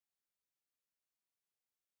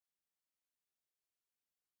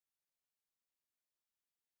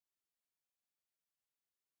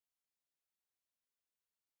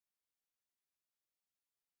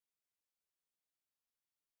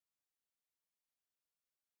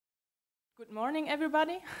Good morning,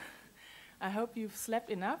 everybody. I hope you've slept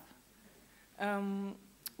enough.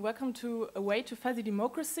 Welcome to A Way to Fuzzy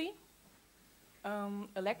Democracy,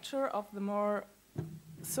 a lecture of the more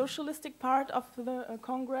socialistic part of the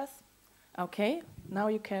Congress. Okay, now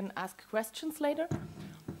you can ask questions later.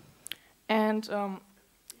 And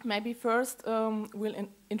maybe first we'll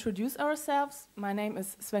introduce ourselves. My name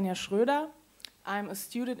is Svenja Schröder. I'm a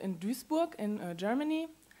student in Duisburg in Germany.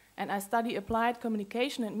 And I study applied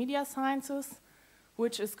communication and media sciences,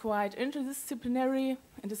 which is quite interdisciplinary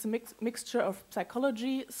and is a mixture of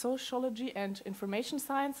psychology, sociology, and information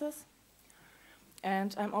sciences.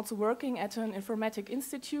 And I'm also working at an informatic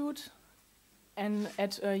institute and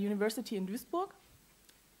at a university in Duisburg.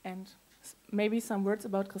 And maybe some words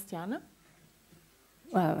about Christiane.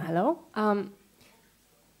 Well, hello.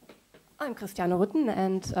 I'm Christiane Ruetten,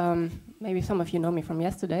 and maybe some of you know me from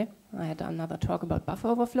yesterday. I had another talk about buffer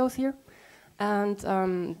overflows here. And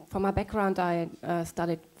for my background, I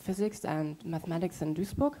studied physics and mathematics in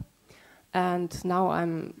Duisburg. And now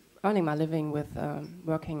I'm earning my living with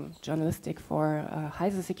working journalistic for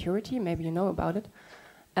Heise Security. Maybe you know about it.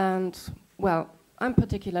 And, well, I'm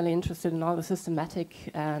particularly interested in all the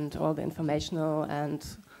systematic and all the informational and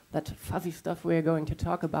that fuzzy stuff we're going to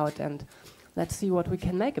talk about. And let's see what we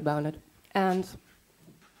can make about it. And,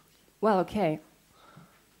 well, okay,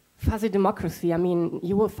 fuzzy democracy, I mean,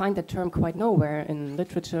 you will find that term quite nowhere in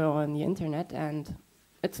literature or on the internet, and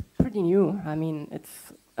it's pretty new. I mean,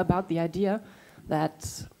 it's about the idea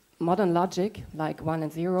that modern logic, like 1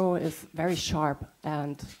 and 0, is very sharp,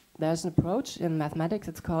 and there's an approach in mathematics,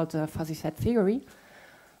 it's called fuzzy set theory.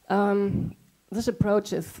 This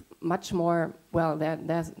approach is much more, well,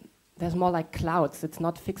 there's more like clouds. It's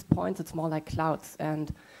not fixed points, it's more like clouds.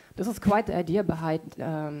 And this is quite the idea behind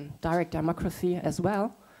direct democracy as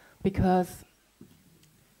well, because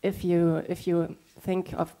if you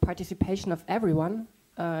think of participation of everyone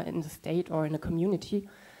in the state or in a community,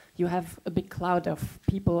 you have a big cloud of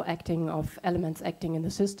people acting, of elements acting in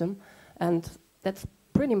the system, and that's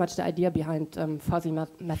pretty much the idea behind fuzzy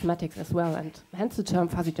mathematics as well, and hence the term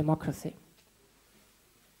fuzzy democracy.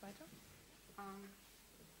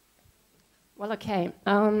 Well, okay,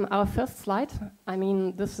 our first slide, I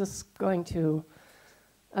mean, this is going to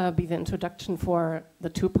be the introduction for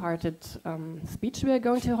the two-parted speech we are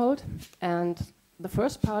going to hold. And the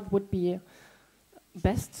first part would be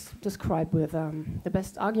best described with the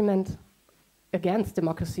best argument against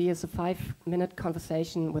democracy is a 5-minute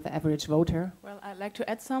conversation with the average voter. Well, I'd like to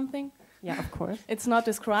add something. Yeah, of course. It's not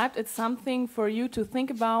described, it's something for you to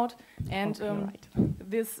think about. And okay, right.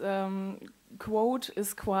 This quote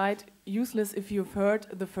is quite useless if you've heard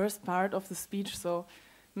the first part of the speech, so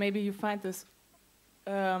maybe you find this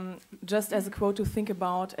just as a quote to think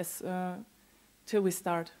about as till we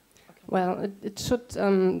start. Okay. Well, it should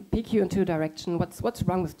pick you into a direction. What's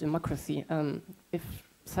wrong with democracy? If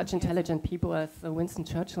such intelligent people as Winston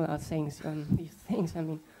Churchill are saying these things, I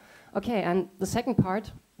mean. Okay, and the second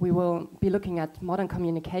part, we will be looking at modern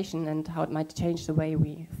communication and how it might change the way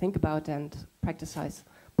we think about and practice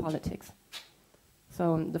politics.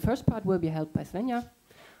 So the first part will be held by Svenja.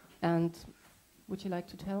 And would you like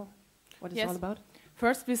to tell what it's all about?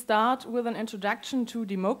 First, we start with an introduction to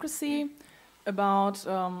democracy, about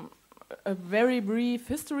a very brief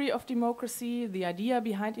history of democracy, the idea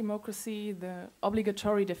behind democracy, the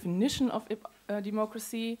obligatory definition of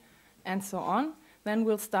democracy, and so on. Then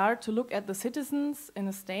we'll start to look at the citizens in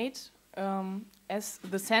a state as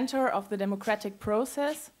the center of the democratic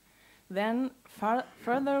process. Then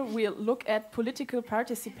further, we'll look at political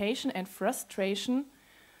participation and frustration.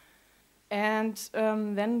 And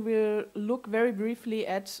then we'll look very briefly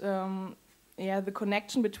at the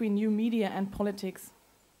connection between new media and politics.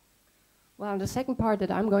 Well, the second part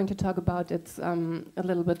that I'm going to talk about, it's a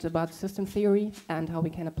little bit about system theory and how we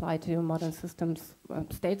can apply to modern systems,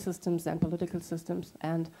 state systems and political systems,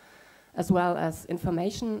 and as well as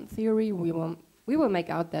information theory. We will make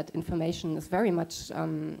out that information is very much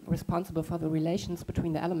responsible for the relations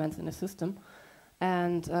between the elements in a system,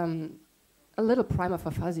 and a little primer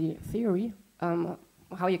for fuzzy theory,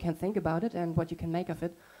 how you can think about it and what you can make of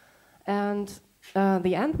it. And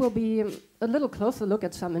the end will be a little closer look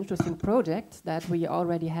at some interesting projects that we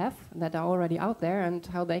already have, that are already out there, and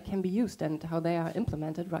how they can be used and how they are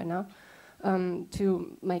implemented right now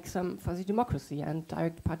to make some fuzzy democracy and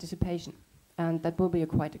direct participation. And that will be a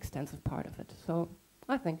quite extensive part of it. So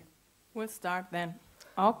I think we'll start then.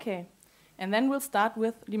 Okay. And then we'll start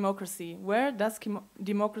with democracy. Where does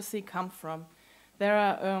democracy come from? There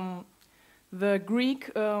are the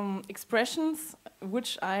Greek expressions,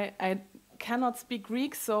 which I cannot speak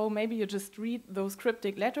Greek, so maybe you just read those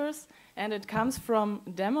cryptic letters. And it comes from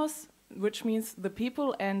demos, which means the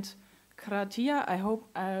people, and kratia, I hope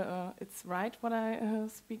it's right what I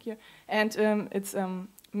speak here, and it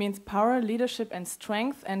means power, leadership, and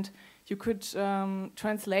strength, and you could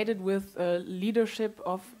translate it with leadership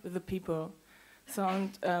of the people. So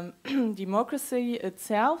democracy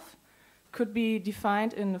itself could be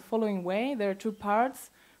defined in the following way. There are two parts.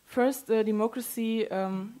 First, democracy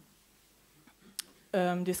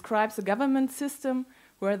describes a government system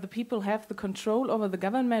where the people have the control over the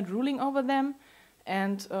government ruling over them.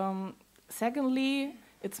 And secondly,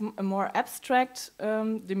 it's a more abstract.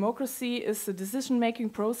 Democracy is a decision-making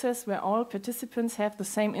process where all participants have the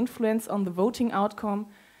same influence on the voting outcome.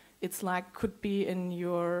 It's like, could be in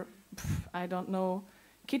your, I don't know,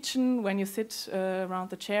 kitchen when you sit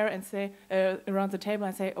around the chair and say, around the table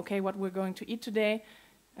and say, okay, what we're going to eat today.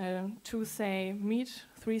 2 say meat,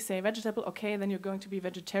 3 say vegetable. Okay, then you're going to be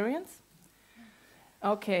vegetarians.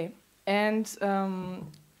 Okay, and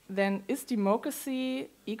then is democracy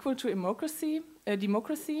equal to democracy?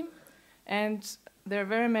 And there are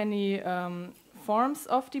very many forms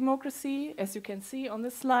of democracy, as you can see on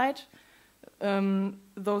this slide.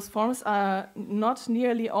 Those forms are not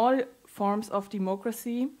nearly all forms of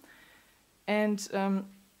democracy, and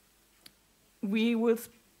we will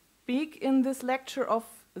speak in this lecture of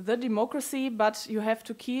the democracy, but you have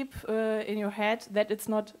to keep in your head that it's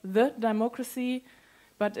not the democracy,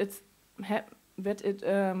 but it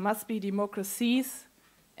must be democracies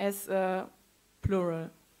as plural.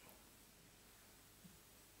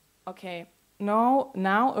 Okay, now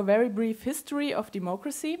a very brief history of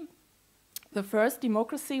democracy. The first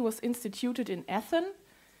democracy was instituted in Athens.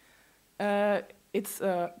 It's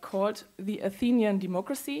called the Athenian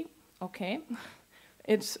democracy. Okay.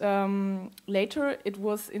 Later it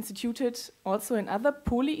was instituted also in other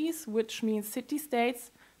polis, which means city-states.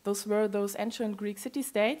 Those were those ancient Greek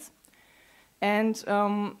city-states. And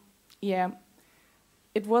yeah,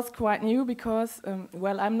 it was quite new because,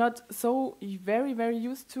 well, I'm not so very, very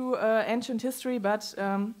used to ancient history, but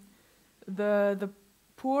the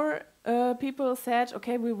poor people said,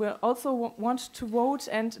 okay, we will also want to vote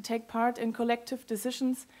and take part in collective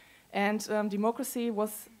decisions, and democracy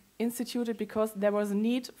was instituted because there was a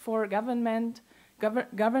need for governance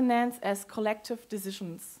as collective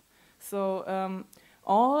decisions. So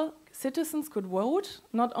all citizens could vote,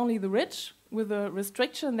 not only the rich, with a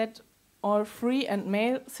restriction that all free and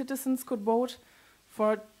male citizens could vote.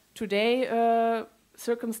 For today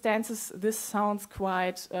circumstances, this sounds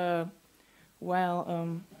quite,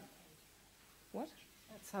 well, what?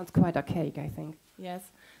 That sounds quite archaic, I think.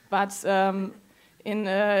 Yes, but in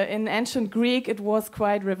ancient Greek, it was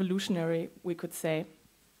quite revolutionary, we could say.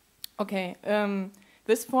 Okay,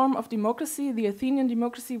 this form of democracy, the Athenian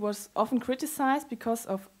democracy, was often criticized because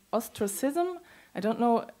of ostracism. I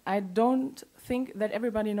don't think that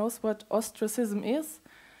everybody knows what ostracism is.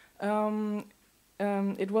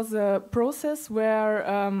 It was a process where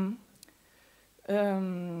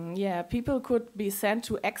people could be sent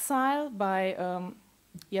to exile by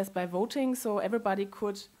voting, so everybody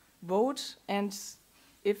could vote, and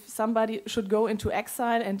if somebody should go into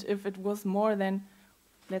exile, and if it was more than,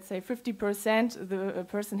 let's say, 50%, the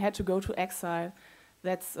person had to go to exile.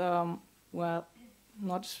 That's, well,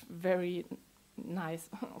 not very nice.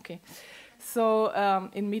 Okay. So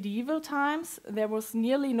in medieval times, there was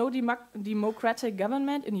nearly no democratic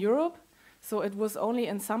government in Europe, so it was only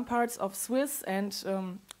in some parts of Swiss and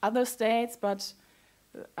other states, but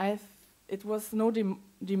it was no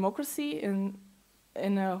democracy in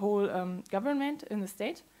a whole government in the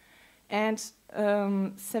state. And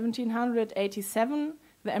 1787,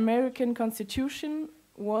 the American Constitution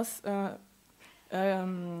was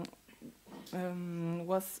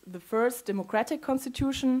the first democratic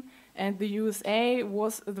constitution, and the USA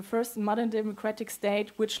was the first modern democratic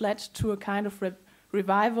state, which led to a kind of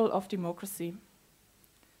revival of democracy.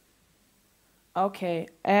 Okay,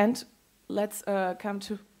 and let's come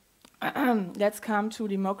to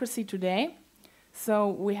democracy today. So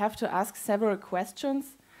we have to ask several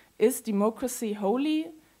questions. Is democracy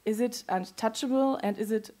holy? Is it untouchable? And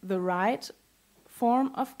is it the right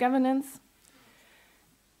form of governance?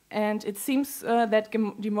 And it seems that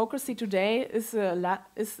democracy today is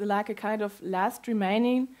like a kind of last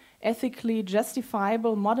remaining, ethically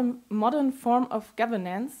justifiable modern form of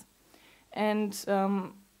governance. And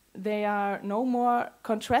there are no more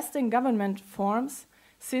contrasting government forms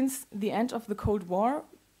since the end of the Cold War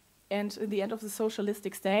and the end of the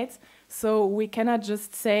socialistic states. So we cannot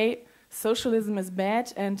just say socialism is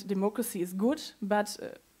bad and democracy is good, but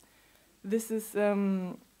this is,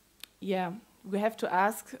 we have to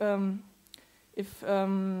ask if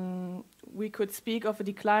we could speak of a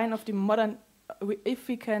decline of the if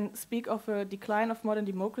we can speak of a decline of modern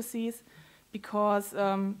democracies, because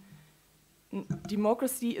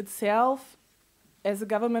democracy itself as a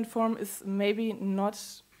government form is maybe not,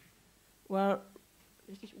 well,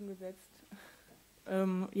 richtig umgesetzt.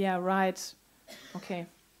 Yeah, right. Okay.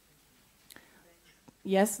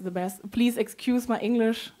 Yes, the best. Please excuse my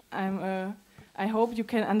English. I hope you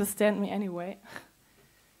can understand me anyway.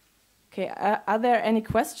 Okay, are there any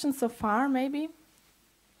questions so far, maybe?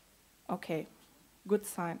 Okay, good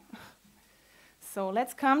sign. So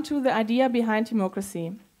let's come to the idea behind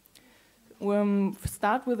democracy. We'll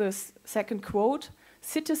start with a second quote.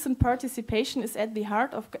 Citizen participation is at the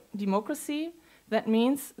heart of democracy. That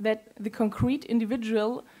means that the concrete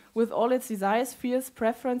individual with all its desires, fears,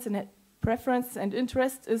 preferences and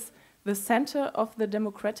interests is the center of the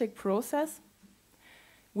democratic process,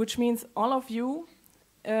 which means all of you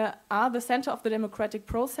are the center of the democratic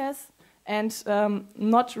process and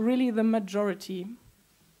not really the majority.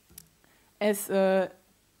 As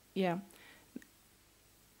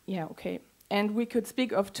okay. And we could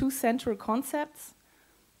speak of two central concepts,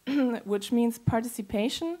 which means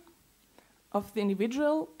participation of the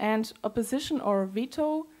individual and opposition or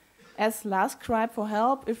veto as last cry for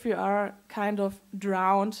help if you are kind of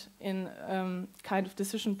drowned in kind of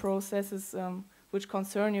decision processes which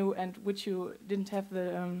concern you and which you didn't have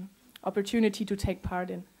the opportunity to take part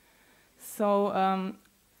in. So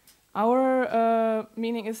our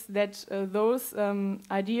meaning is that those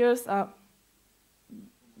ideas are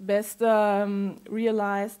best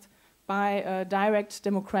realized by direct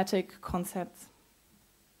democratic concepts.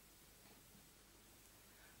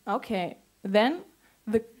 Okay, then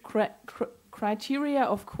the criteria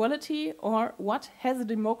of quality, or what has a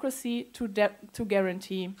democracy to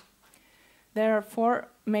guarantee. There are four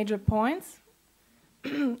major points.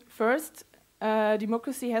 First,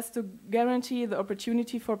 democracy has to guarantee the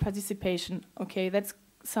opportunity for participation. Okay, that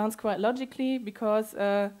sounds quite logically because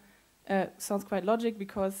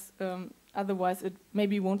otherwise it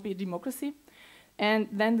maybe won't be a democracy. And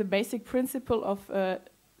then the basic principle of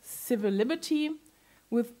civil liberty,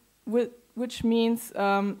 which means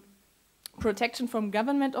protection from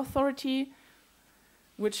government authority,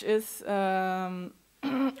 which is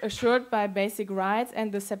assured by basic rights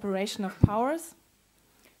and the separation of powers.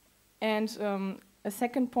 And a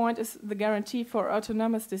second point is the guarantee for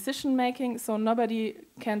autonomous decision making, so nobody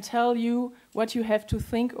can tell you what you have to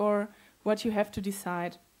think or what you have to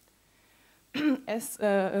decide. As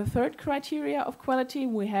a third criteria of quality,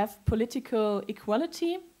 we have political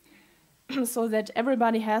equality, so that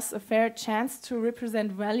everybody has a fair chance to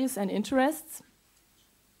represent values and interests.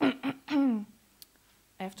 I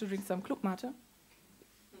have to drink some Clubmate.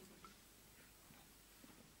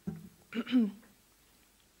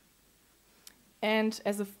 And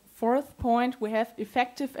as a fourth point, we have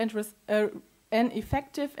effective and an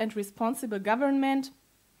effective and responsible government.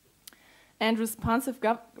 And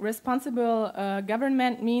responsible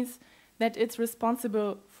government means that it's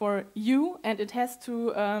responsible for you, and it has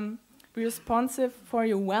to be responsive for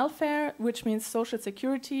your welfare, which means social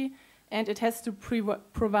security, and it has to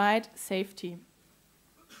provide safety.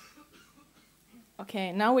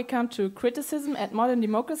 Okay, now we come to criticism at modern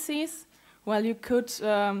democracies. Well, you could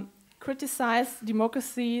criticize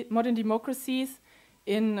modern democracies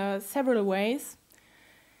in several ways.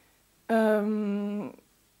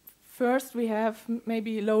 First, we have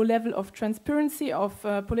maybe low level of transparency of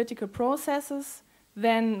political processes.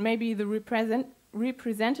 Then maybe the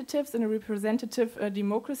representatives in a representative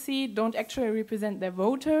democracy don't actually represent their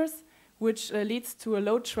voters, which leads to a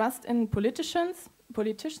low trust in politicians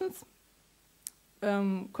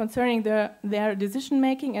concerning their decision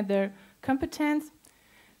making and their competence.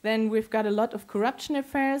 Then we've got a lot of corruption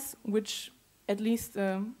affairs, which at least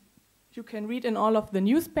you can read in all of the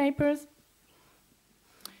newspapers,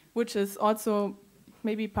 which is also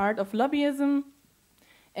maybe part of lobbyism.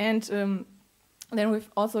 And then we've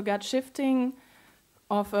also got shifting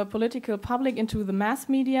of a political public into the mass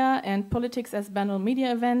media and politics as banal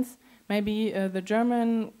media events. Maybe the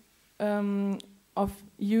German of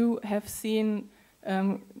you have seen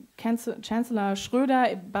Chancellor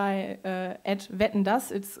Schröder at Wetten,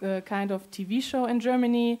 das. It's a kind of TV show in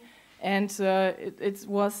Germany, and it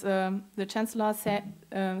was the Chancellor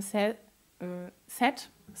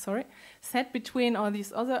sat between all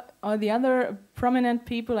the other prominent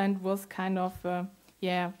people and was kind of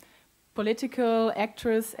political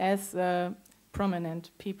actors as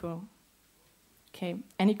prominent people. Okay,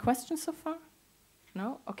 any questions so far?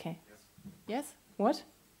 No? Okay. Yes? What?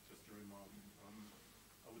 Just a remark.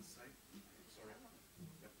 I would say, sorry.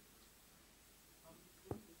 Yep.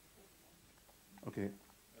 Okay.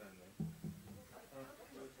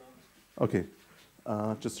 Okay.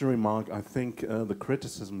 Just a remark, I think the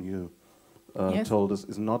criticism you Yes. told us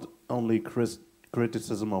is not only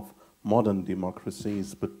criticism of modern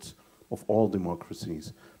democracies, but of all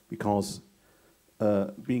democracies, because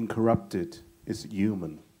being corrupted is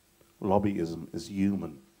human, lobbyism is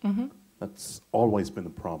human. That's always been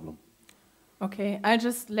a problem. Okay, I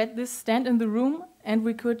just let this stand in the room, and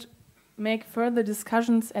we could make further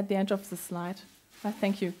discussions at the end of the slide.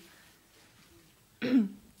 Thank you.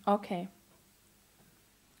 Okay.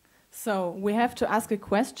 So we have to ask a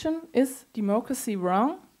question: is democracy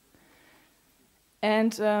wrong?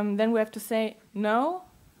 And then we have to say, no,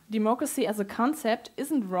 democracy as a concept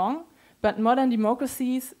isn't wrong, but modern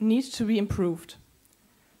democracies need to be improved.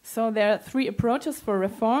 So there are 3 approaches for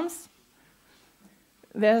reforms.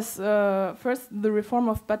 There's first the reform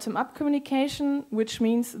of bottom-up communication, which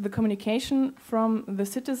means the communication from the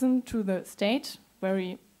citizen to the state,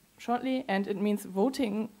 very shortly, and it means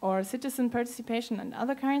voting or citizen participation and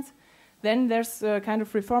other kinds. Then there's a kind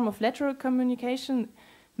of reform of lateral communication.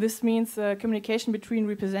 This means communication between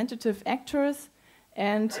representative actors,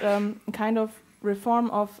 and kind of reform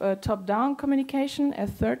of top-down communication, a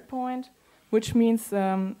third point, which means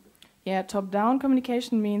top-down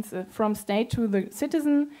communication means from state to the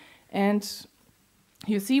citizen. And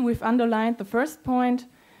you see, we've underlined the first point.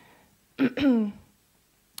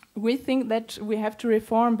 We think that we have to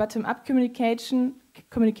reform bottom-up communication,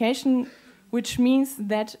 which means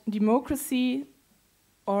that democracy,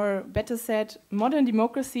 or better said, modern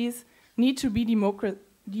democracies need to be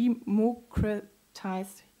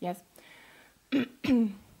democratized. Yes.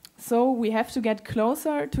 So we have to get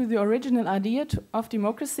closer to the original idea of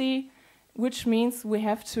democracy, which means we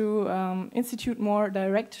have to institute more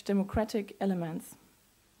direct democratic elements.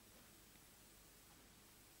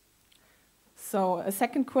 So a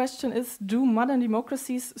second question is, do modern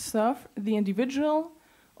democracies serve the individual,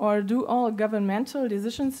 or do all governmental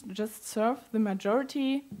decisions just serve the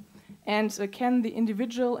majority? And can the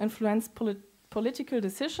individual influence political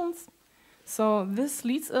decisions? So this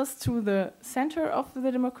leads us to the center of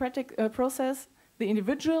the democratic process, the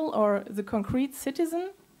individual or the concrete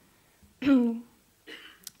citizen.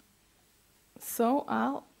 So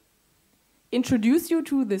I'll introduce you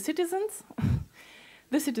to the citizens.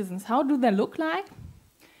 The citizens, how do they look like?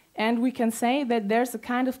 And we can say that there's a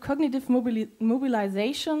kind of cognitive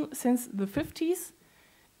mobilization since the 50s.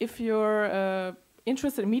 If you're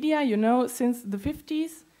interested in media, you know since the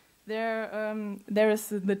 50s there is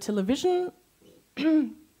the television,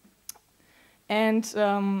 and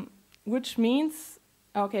which means,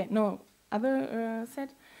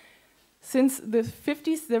 said, since the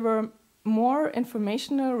 50s there were more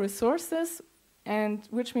informational resources, and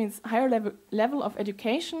which means higher level of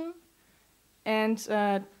education, and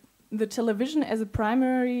the television as a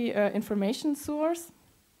primary information source,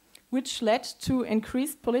 which led to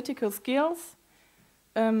increased political skills,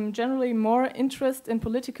 generally more interest in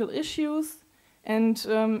political issues, and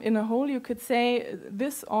in a whole you could say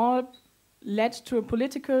this all led to a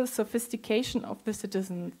political sophistication of the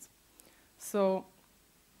citizens. So,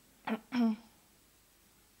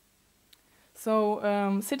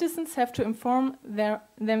 citizens have to inform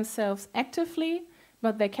themselves actively,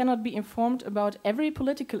 but they cannot be informed about every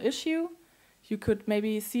political issue. You could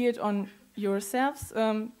maybe see it on yourselves.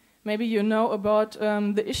 Maybe you know about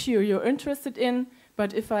the issue you're interested in,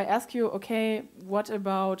 but if I ask you, okay, what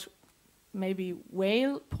about maybe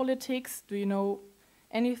whale politics? Do you know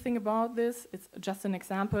anything about this? It's just an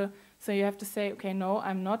example. So you have to say, okay, no,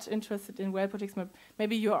 I'm not interested in whale politics.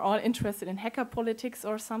 Maybe you are all interested in hacker politics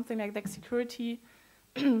or something like that, security.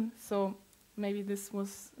 So maybe this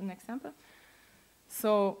was an example.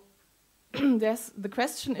 So there's the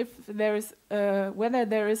question if there is whether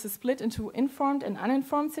there is a split into informed and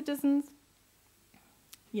uninformed citizens.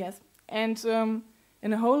 Yes, and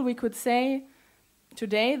in a whole we could say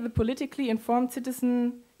today the politically informed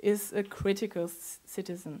citizen is a critical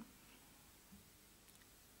citizen.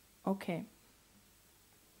 Okay.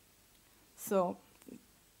 So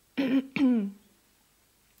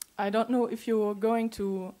I don't know if you're going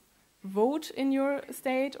to vote in your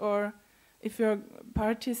state or if you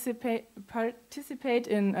participate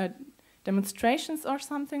in demonstrations or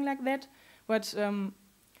something like that, but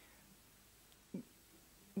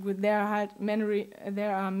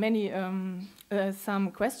there are many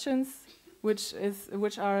some questions which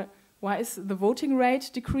are, why is the voting rate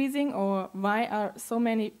decreasing, or why are so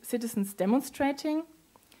many citizens demonstrating?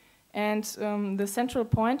 And the central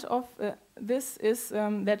point of this is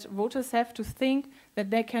that voters have to think that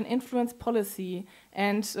they can influence policy,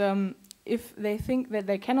 and if they think that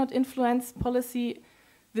they cannot influence policy,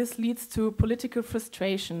 this leads to political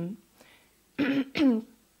frustration.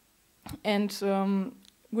 and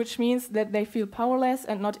which means that they feel powerless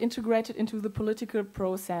and not integrated into the political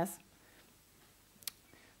process.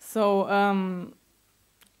 So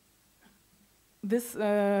this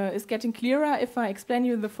is getting clearer if I explain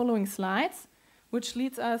you the following slides, which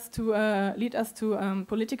lead us to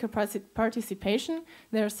political participation.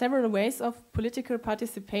 There are several ways of political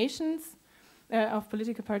participation,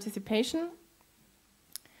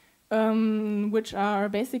 which are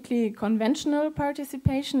basically conventional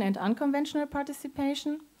participation and unconventional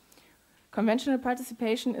participation. Conventional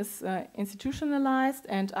participation is institutionalized,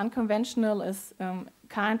 and unconventional is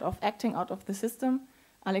kind of acting out of the system.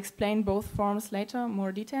 I'll explain both forms later,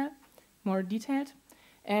 more detailed.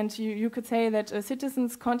 And you could say that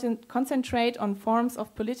citizens concentrate on forms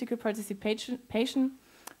of political participation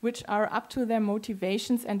which are up to their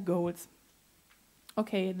motivations and goals.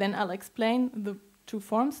 Okay, then I'll explain the two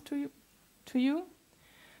forms to you.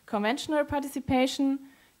 Conventional participation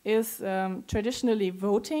is traditionally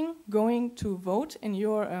voting, going to vote in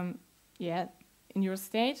your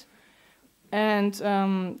state, and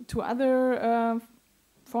to other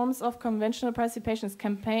forms of conventional participation is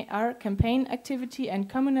campaign activity and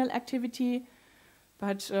communal activity,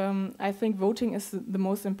 but I think voting is the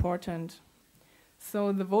most important.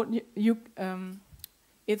 So the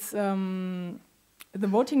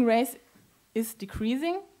voting race is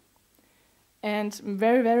decreasing, and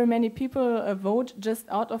very, very many people vote just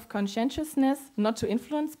out of conscientiousness, not to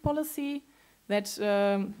influence policy. That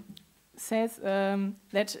says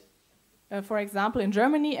that, for example, in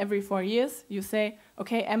Germany, every 4 years, you say,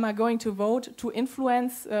 okay, am I going to vote to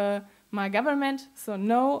influence my government? So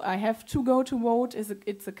no, I have to go to vote.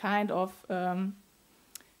 It's a kind of,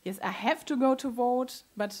 yes, I have to go to vote,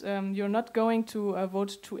 but you're not going to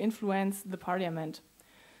vote to influence the parliament.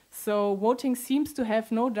 So voting seems to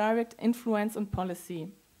have no direct influence on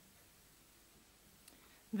policy.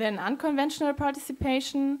 Then unconventional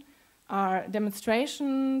participation are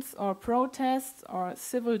demonstrations or protests or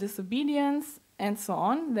civil disobedience and so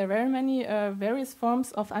on. There are very many various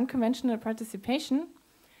forms of unconventional participation.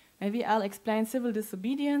 Maybe I'll explain civil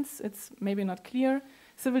disobedience. It's maybe not clear.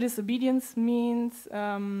 Civil disobedience means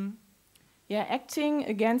acting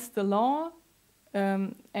against the law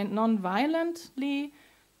and non-violently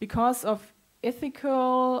because of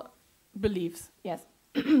ethical beliefs. Yes.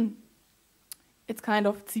 It's kind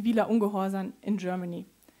of ziviler Ungehorsam in Germany.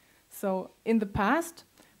 So in the past,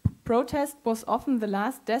 protest was often the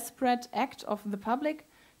last desperate act of the public.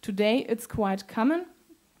 Today it's quite common,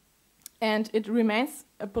 and it remains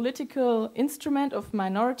a political instrument of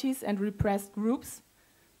minorities and repressed groups.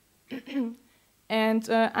 And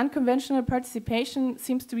unconventional participation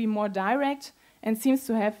seems to be more direct and seems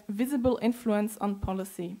to have visible influence on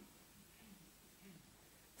policy.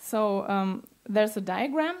 So there's a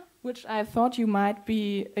diagram which I thought you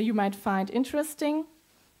might find interesting,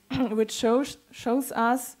 which shows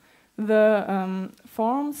us the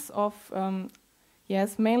forms of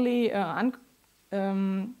mainly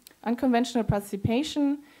unconventional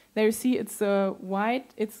participation. There you see it's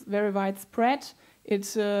very widespread.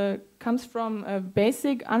 It comes from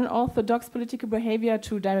basic unorthodox political behavior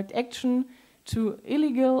to direct action, to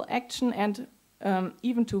illegal action, and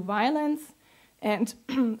even to violence. And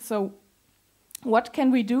so what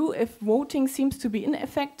can we do if voting seems to be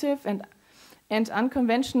ineffective and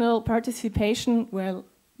unconventional participation, well,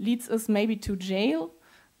 leads us maybe to jail?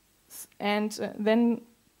 And then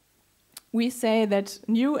we say that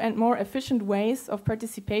new and more efficient ways of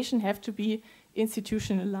participation have to be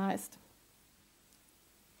institutionalized.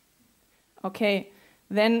 Okay,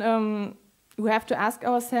 then we have to ask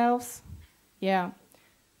ourselves,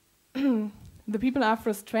 the people are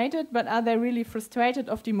frustrated, but are they really frustrated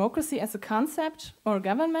of democracy as a concept or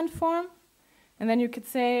government form? And then you can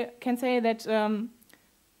say that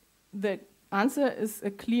the answer is a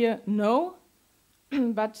clear no,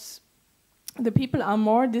 but the people are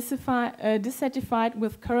more dissatisfied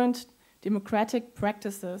with current democratic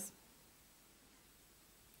practices.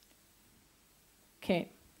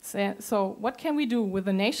 Okay, so what can we do with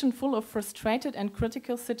a nation full of frustrated and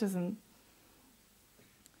critical citizens?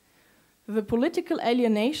 The political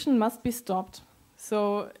alienation must be stopped.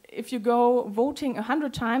 So if you go voting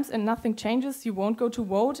 100 times and nothing changes, you won't go to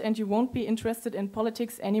vote and you won't be interested in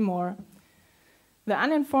politics anymore. The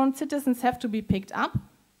uninformed citizens have to be picked up.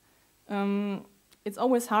 It's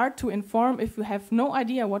always hard to inform if you have no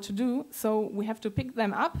idea what to do, so we have to pick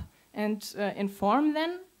them up and inform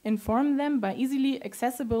them by easily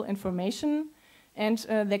accessible information, and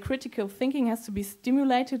their critical thinking has to be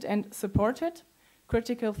stimulated and supported.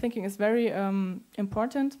 Critical thinking is very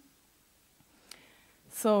important.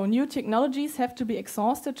 So new technologies have to be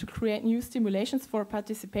exhausted to create new stimulations for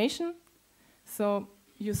participation. So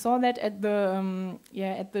you saw that at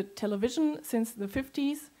the television since the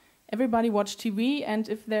 50s. Everybody watched TV, and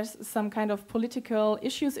if there's some kind of political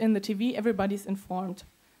issues in the TV, everybody's informed.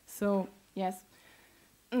 So yes,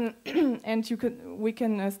 and we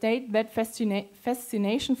can state that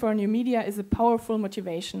fascination for new media is a powerful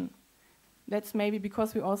motivation. That's maybe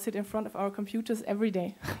because we all sit in front of our computers every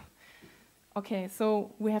day. Okay,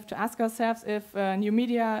 so we have to ask ourselves if new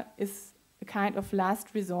media is a kind of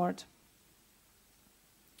last resort.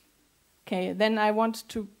 Okay, then I want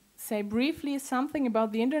to say briefly something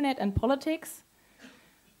about the internet and politics.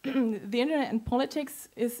 The internet and politics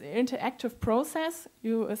is an interactive process.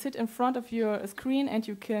 You sit in front of your screen and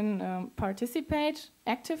you can participate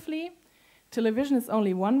actively. Television is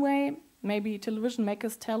only one way. Maybe television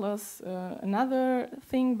makers tell us another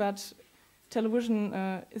thing, but television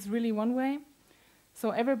is really one way.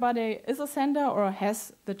 So everybody is a sender or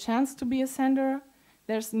has the chance to be a sender.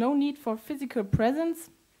 There's no need for physical presence.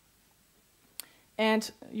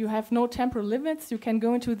 And you have no temporal limits. You can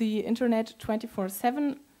go into the internet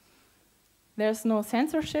 24/7. There's no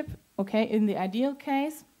censorship, okay, in the ideal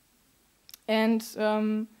case. And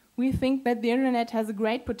we think that the internet has a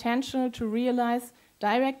great potential to realize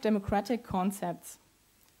direct democratic concepts.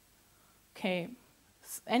 Okay,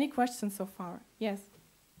 any questions so far? Yes?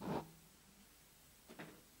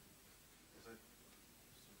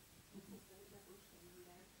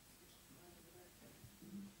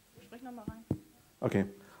 Okay,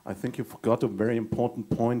 I think you forgot a very important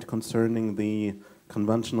point concerning the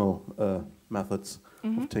conventional methods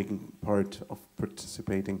of taking part, of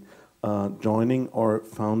participating, joining or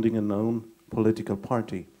founding a known political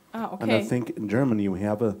party. Ah, okay. And I think in Germany we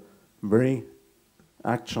have a very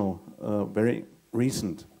actual, very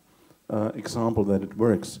recent example that it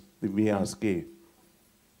works, the WASG.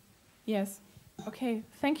 Yes, okay,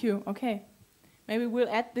 thank you, okay. Maybe we'll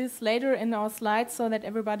add this later in our slides so that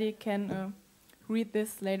everybody can read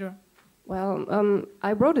this later. Well,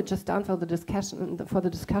 I wrote it just down for the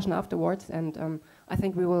discussion afterwards, and I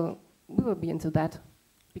think we will be into that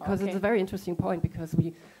because it's a very interesting point. Because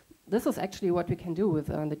this is actually what we can do with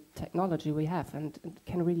the technology we have, and it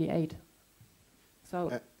can really aid.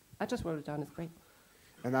 So I just wrote it down. It's great.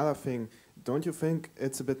 Another thing, don't you think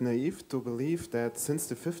it's a bit naive to believe that since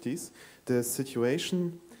the 50s the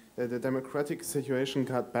situation, the democratic situation,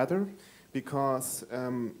 got better? Because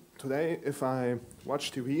today, if I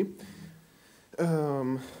watch TV,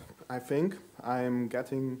 I think I'm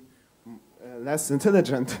getting less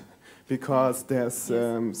intelligent because there's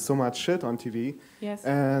so much shit on TV. Yes.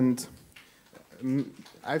 And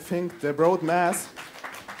I think the broad mass,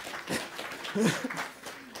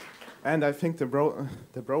 and I think the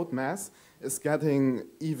broad mass is getting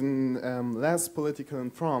even less politically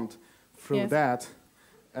informed through that.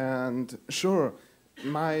 And sure,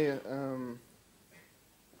 my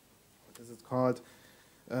what is it called?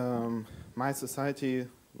 My society,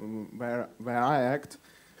 where I act,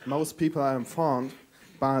 most people are informed,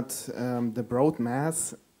 but the broad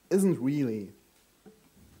mass isn't really.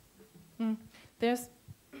 There's.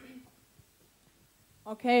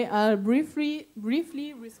 Okay, I'll briefly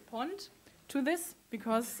respond to this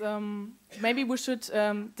because maybe we should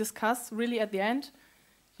discuss really at the end.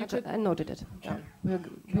 I noted it.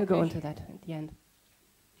 We'll go into that at the end.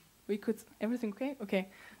 We could everything okay? Okay.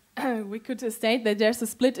 We could state that there's a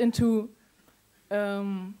split into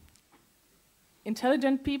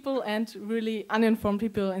intelligent people and really uninformed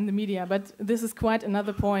people in the media, but this is quite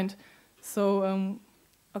another point. So,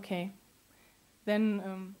 okay.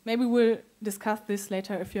 Then maybe we'll discuss this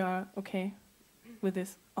later if you are okay with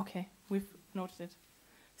this. Okay, we've noted it.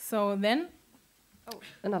 So then... Oh,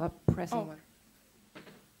 another pressing one.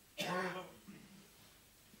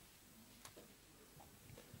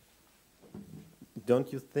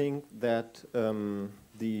 Don't you think that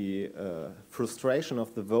the frustration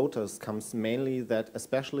of the voters comes mainly that,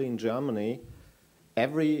 especially in Germany,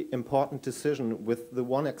 every important decision, with the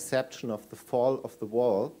one exception of the fall of the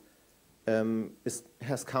wall,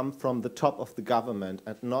 has come from the top of the government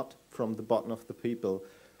and not from the bottom of the people?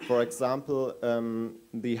 For example,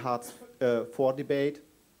 the Hartz IV debate,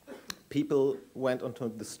 people went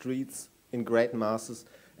onto the streets in great masses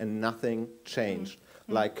and nothing changed.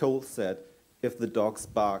 Like Cole said, if the dogs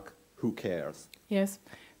bark, who cares? Yes,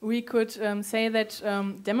 we could say that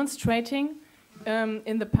demonstrating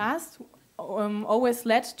in the past always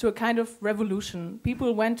led to a kind of revolution.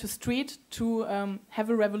 People went to street to have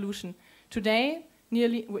a revolution. Today,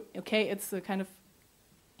 nearly, okay, it's a kind of,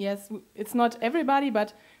 yes, it's not everybody,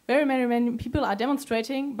 but very many people are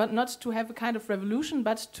demonstrating, but not to have a kind of revolution,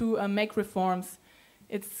 but to make reforms.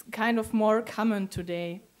 It's kind of more common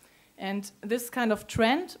today. And this kind of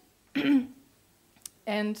trend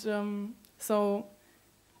And so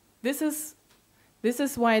this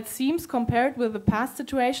is why it seems, compared with the past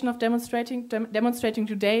situation of demonstrating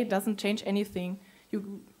today, doesn't change anything.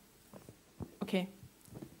 Okay.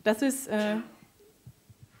 Is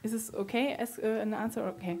this okay as an answer?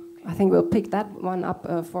 Okay. I think we'll pick that one up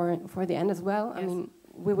for the end as well. Yes. I mean,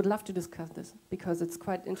 we would love to discuss this because it's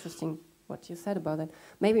quite interesting what you said about it.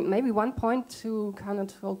 Maybe one point to kind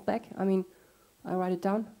of hold back. I mean, I write it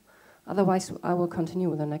down. Otherwise, I will continue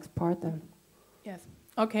with the next part then. Yes.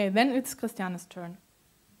 Okay, then it's Christiane's turn.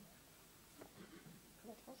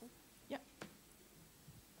 Yeah.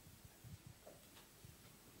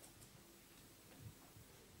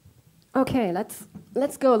 Okay,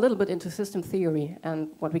 let's go a little bit into system theory and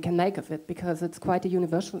what we can make of it, because it's quite a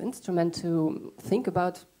universal instrument to think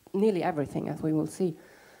about nearly everything, as we will see.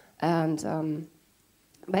 And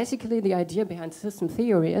basically, the idea behind system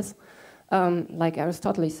theory is, like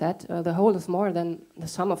Aristotle said, the whole is more than the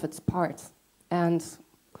sum of its parts. And,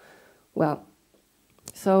 well,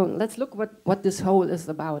 so let's look what this whole is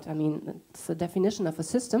about. I mean, it's a definition of a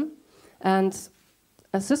system. And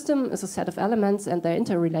a system is a set of elements and their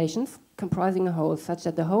interrelations comprising a whole, such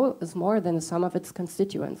that the whole is more than the sum of its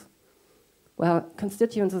constituents. Well,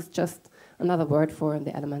 constituents is just another word for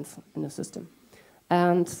the elements in a system.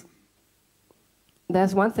 And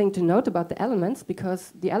there's one thing to note about the elements,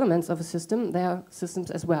 because the elements of a system, they are systems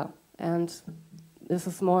as well. And this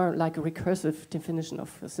is more like a recursive definition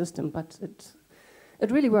of a system, but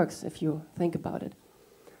it really works if you think about it.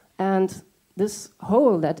 And this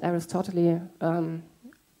whole that Aristotle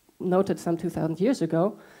noted some 2,000 years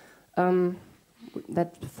ago,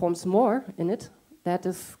 that forms more in it, that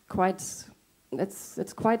is quite,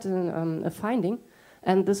 it's quite a finding,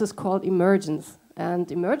 and this is called emergence.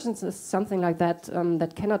 And emergence is something like that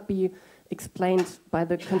that cannot be explained by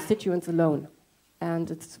the constituents alone. And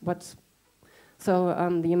it's what, so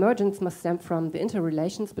the emergence must stem from the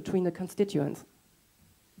interrelations between the constituents.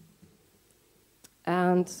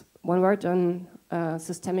 And one word on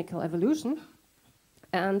systemical evolution.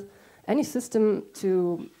 And any system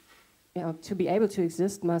to be able to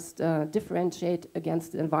exist must differentiate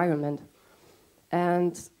against the environment.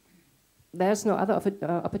 And there's no other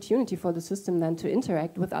opportunity for the system than to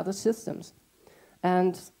interact with other systems.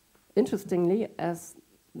 And interestingly, as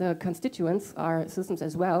the constituents are systems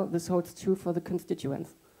as well, this holds true for the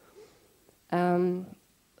constituents.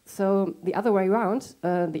 So the other way around,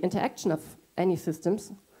 the interaction of any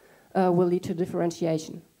systems will lead to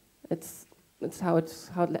differentiation. It's how it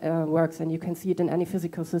works, and you can see it in any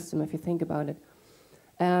physical system if you think about it.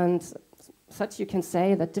 And such you can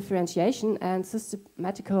say that differentiation and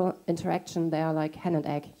systematical interaction, they are like hen and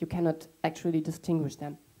egg. You cannot actually distinguish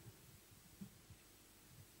them.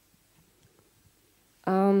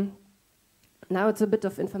 Now it's a bit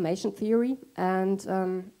of information theory, and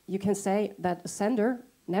you can say that a sender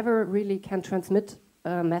never really can transmit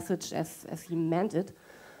a message as he meant it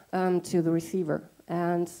to the receiver.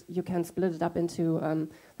 And you can split it up into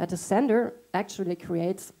that a sender actually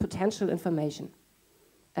creates potential information.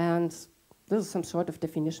 And this is some sort of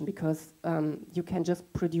definition, because you can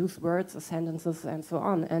just produce words or sentences and so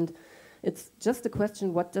on. And it's just a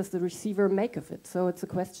question, what does the receiver make of it? So it's a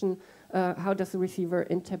question, how does the receiver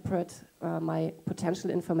interpret my potential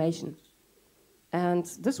information? And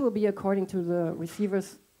this will be according to the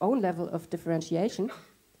receiver's own level of differentiation.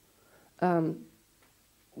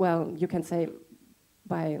 Well, you can say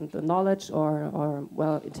by the knowledge or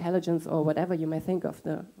well, intelligence or whatever you may think of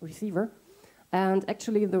the receiver. And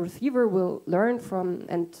actually the receiver will learn from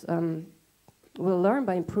and will learn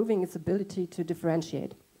by improving its ability to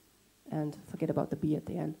differentiate. And forget about the B at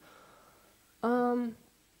the end.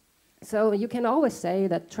 So you can always say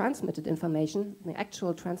that transmitted information, the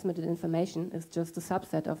actual transmitted information, is just a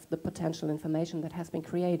subset of the potential information that has been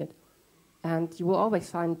created. And you will always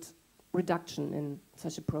find reduction in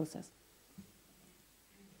such a process.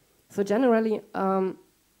 So generally,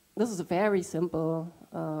 this is a very simple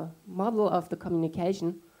model of the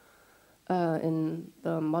communication in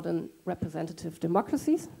the modern representative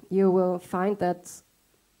democracies. You will find that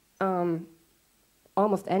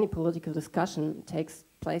almost any political discussion takes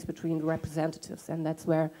place between the representatives, and that's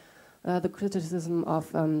where the criticism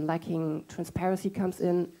of lacking transparency comes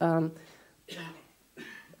in.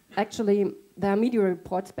 Actually, there are media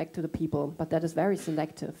reports back to the people, but that is very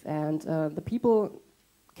selective, and the people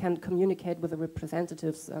can communicate with the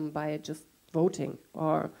representatives by just voting,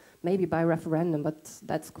 or maybe by referendum, but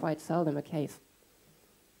that's quite seldom a case.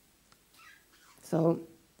 So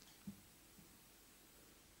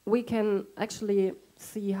we can actually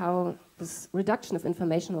see how this reduction of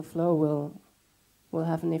informational flow will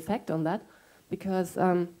have an effect on that, because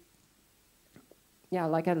yeah,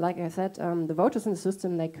 like I said, the voters in the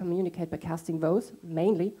system, they communicate by casting votes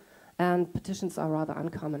mainly, and petitions are rather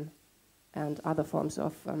uncommon, and other forms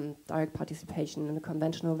of direct participation in a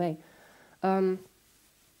conventional way.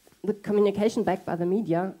 The communication backed by the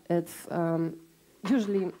media, it's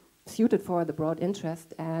usually suited for the broad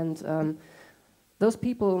interest, and those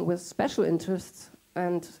people with special interests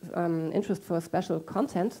and interest for special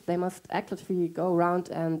content, they must actively go around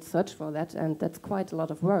and search for that, and that's quite a lot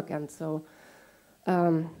of work. And so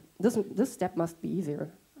this step must be easier,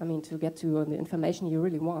 I mean, to get to the information you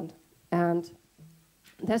really want. And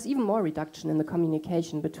there's even more reduction in the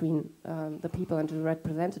communication between the people and the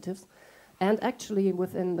representatives, and actually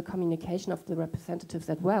within the communication of the representatives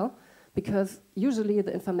as well, because usually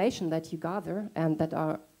the information that you gather and that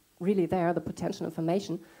are really there, the potential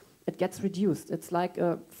information, it gets reduced. It's like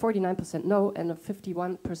a 49% no and a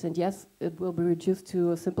 51% yes. It will be reduced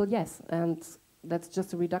to a simple yes. And that's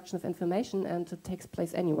just a reduction of information, and it takes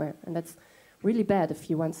place anywhere. And that's really bad if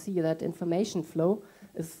you want to see that information flow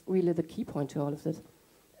is really the key point to all of this.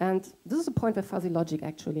 And this is a point where fuzzy logic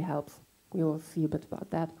actually helps. We will see a bit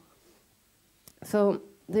about that. So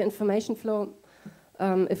the information flow,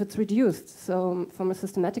 if it's reduced, so from a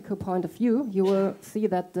systematical point of view, you will see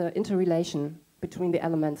that the interrelation between the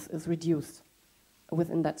elements is reduced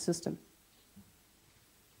within that system.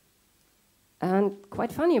 And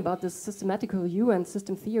quite funny about this systematical view and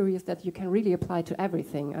system theory is that you can really apply to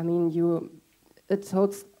everything. I mean, it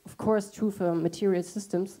holds, of course, true for material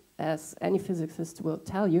systems, as any physicist will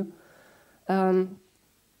tell you. And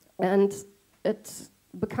it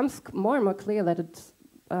becomes more and more clear that it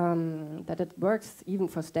works even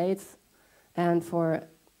for states and for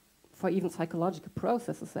even psychological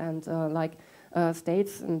processes. And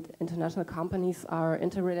states and international companies are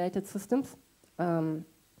interrelated systems. On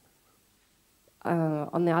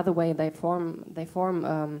the other way, they form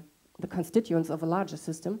the constituents of a larger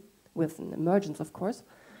system with an emergence, of course.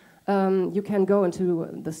 You can go into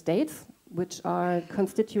the states, which are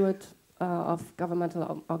constituted of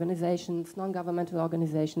governmental organizations, non-governmental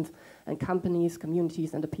organizations, and companies,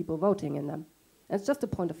 communities, and the people voting in them. And it's just a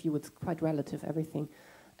point of view, it's quite relative, everything.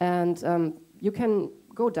 And you can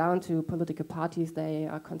go down to political parties, they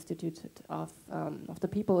are constituted of the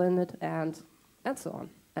people in it, and so on.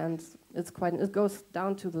 And it goes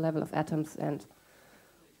down to the level of atoms, and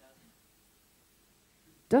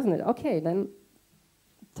doesn't it? Okay, then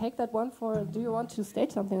take that one for, do you want to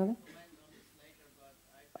state something on it?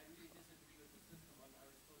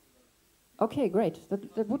 Okay, great,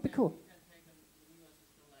 that would be cool.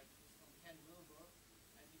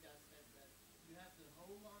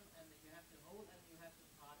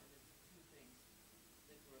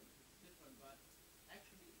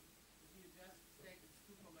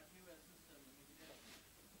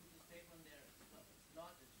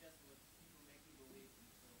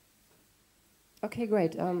 Okay,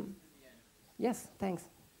 great. Yes, thanks.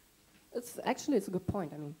 It's a good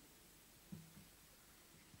point, I mean.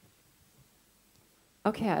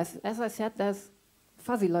 Okay, as I said, there's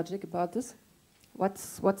fuzzy logic about this.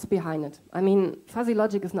 What's behind it? I mean, fuzzy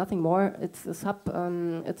logic is nothing more. It's a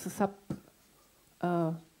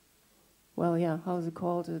well, yeah, how is it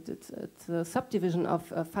called? It's a subdivision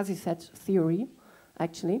of fuzzy set theory,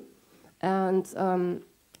 actually. And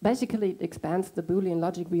basically, it expands the Boolean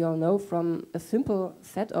logic we all know from a simple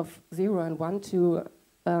set of 0 and 1 to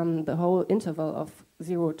the whole interval of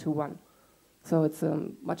 0 to 1. So it's a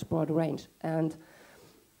much broader range. And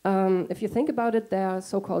if you think about it, there are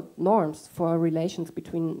so-called norms for relations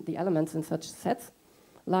between the elements in such sets.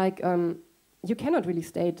 Like, you cannot really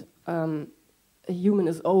state a human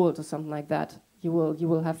is old or something like that. You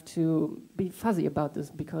will have to be fuzzy about this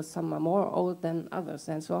because some are more old than others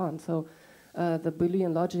and so on. So the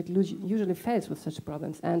Boolean logic usually fails with such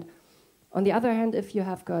problems. And on the other hand, if you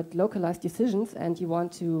have got localized decisions and you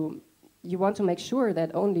want to make sure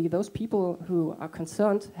that only those people who are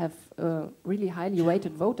concerned have a really highly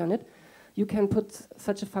weighted vote on it, you can put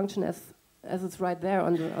such a function as it's right there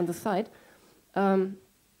on the side.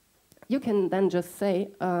 You can then just say,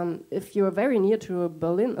 if you're very near to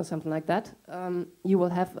Berlin or something like that, you will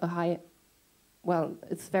have a high. Well,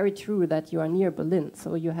 it's very true that you are near Berlin,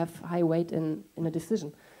 so you have high weight in a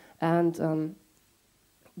decision, and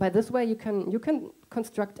by this way you can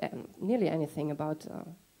construct nearly anything about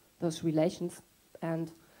those relations,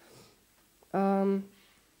 and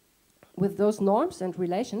with those norms and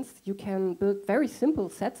relations, you can build very simple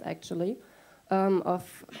sets actually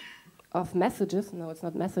of messages. No, it's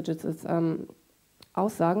not messages. It's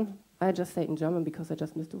Aussagen. I just say it in German because I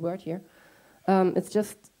just missed a word here. It's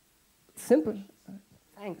just simple.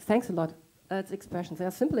 Thanks a lot. It's expressions. There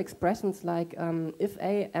are simple expressions like if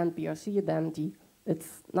A and B or C, then D.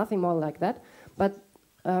 It's nothing more like that, but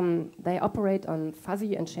they operate on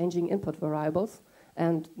fuzzy and changing input variables,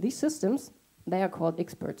 and these systems, they are called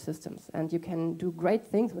expert systems, and you can do great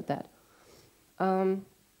things with that.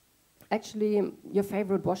 Actually, your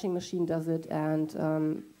favorite washing machine does it, and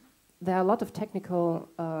there are a lot of technical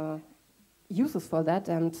uses for that,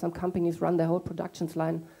 and some companies run their whole productions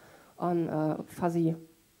line on fuzzy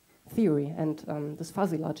theory and this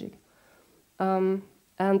fuzzy logic.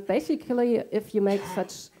 And basically, if you make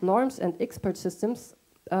such norms and expert systems,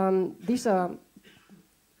 these are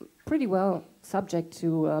pretty well subject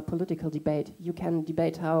to political debate. You can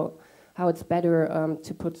debate how it's better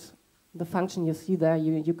to put the function you see there.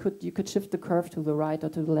 You could shift the curve to the right or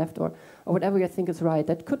to the left or whatever you think is right.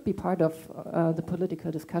 That could be part of the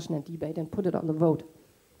political discussion and debate and put it on the vote.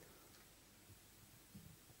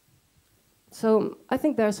 So I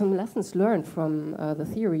think there are some lessons learned from the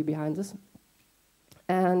theory behind this.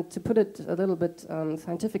 And to put it a little bit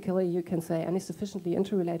scientifically, you can say any sufficiently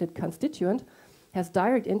interrelated constituent has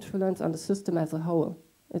direct influence on the system as a whole.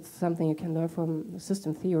 It's something you can learn from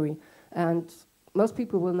system theory. And most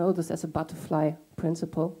people will know this as a butterfly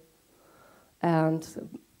principle. And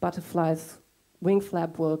butterflies' wing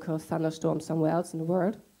flap will cause thunderstorms somewhere else in the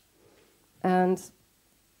world. And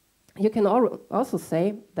you can also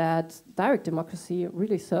say that direct democracy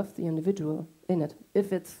really serves the individual in it,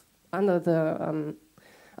 if it's under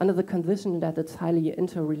the condition that it's highly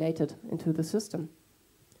interrelated into the system.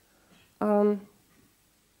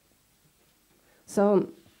 So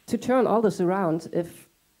to turn all this around, if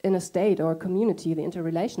in a state or a community the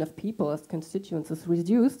interrelation of people as constituents is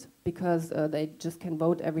reduced because they just can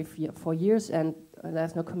vote every 4 years and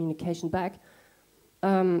there's no communication back,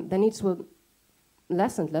 then it will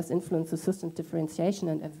less and less influence the system's differentiation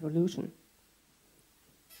and evolution.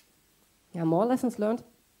 Yeah, more lessons learned.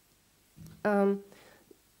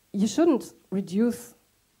 You shouldn't reduce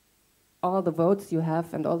all the votes you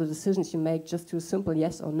have and all the decisions you make just to a simple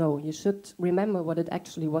yes or no. You should remember what it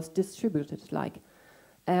actually was distributed like.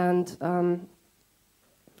 And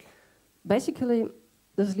basically,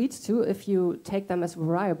 this leads to, if you take them as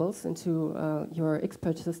variables into your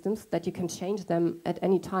expert systems, that you can change them at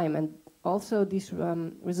any time. And also these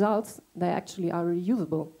results, they actually are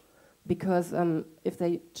reusable. Because if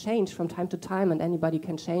they change from time to time and anybody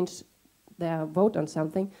can change their vote on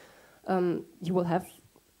something, you will have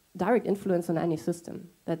direct influence on any system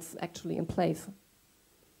that's actually in place.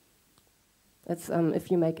 That's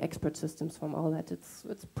if you make expert systems from all that,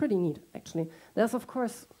 it's pretty neat, actually. There's, of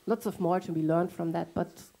course, lots of more to be learned from that,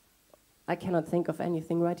 but I cannot think of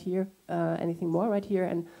anything right here, anything more right here,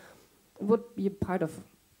 and it would be a part of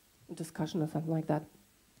a discussion or something like that.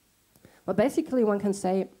 But basically, one can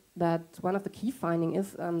say that one of the key findings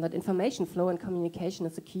is that information flow and communication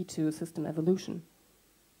is the key to system evolution.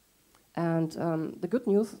 And the good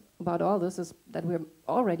news about all this is that we're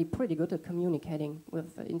already pretty good at communicating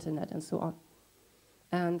with the internet and so on.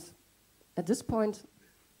 And at this point,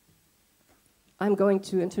 I'm going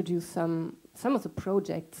to introduce some of the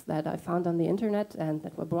projects that I found on the internet and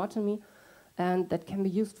that were brought to me and that can be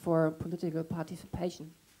used for political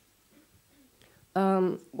participation.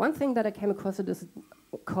 One thing that I came across it is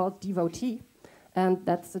called Devotee, and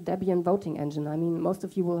that's the Debian voting engine. I mean, most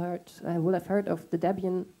of you will have heard of the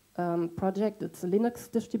Debian project. It's a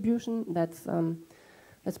Linux distribution that's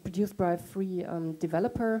produced by a free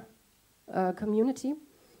developer community,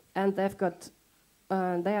 and they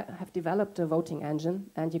have developed a voting engine,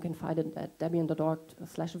 and you can find it at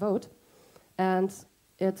debian.org/vote, and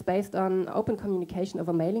it's based on open communication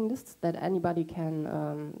over mailing lists that anybody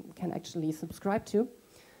can actually subscribe to,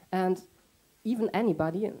 and even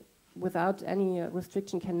anybody without any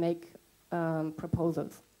restriction can make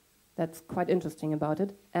proposals. That's quite interesting about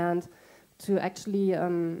it. And to actually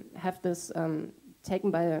have this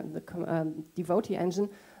taken by the Devotee engine,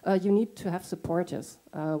 you need to have supporters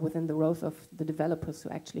within the rows of the developers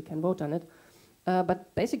who actually can vote on it.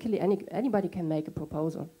 But basically, anybody can make a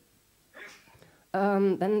proposal.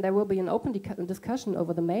 Then there will be an open discussion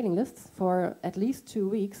over the mailing lists for at least 2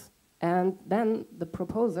 weeks, and then the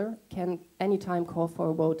proposer can anytime call for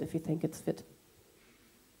a vote if you think it's fit.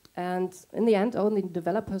 And in the end, only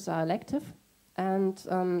developers are elective, and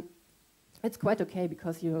it's quite okay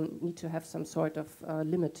because you need to have some sort of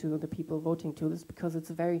limit to the people voting to this, because it's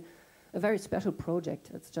a very special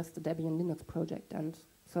project. It's just a Debian Linux project, and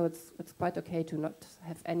so it's quite okay to not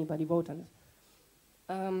have anybody vote on it.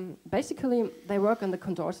 Basically, they work on the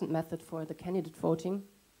condorcet method for the candidate voting.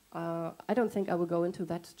 I don't think I will go into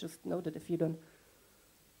that. Just note it if you don't.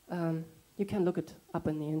 You can look it up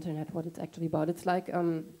on the internet what it's actually about. It's like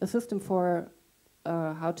a system for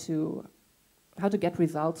how to get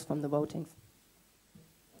results from the votings.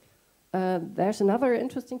 There's another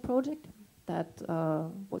interesting project that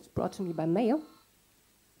was brought to me by mail.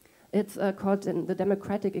 It's called the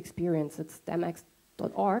Democratic Experience. It's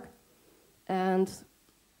demex.org, and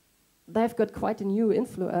they've got quite a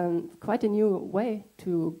new way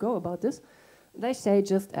to go about this. They say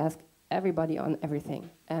just ask everybody on everything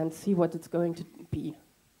and see what it's going to be.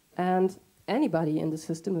 And anybody in the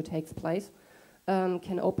system who takes place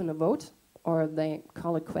can open a vote, or they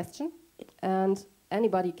call it question, and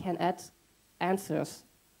anybody can add answers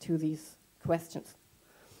to these questions.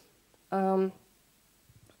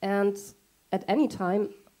 And at any time,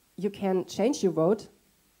 you can change your vote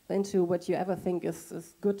into what you ever think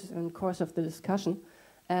is good in the course of the discussion.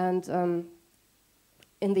 And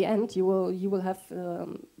in the end, you will have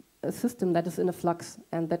a system that is in a flux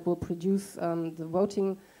and that will produce the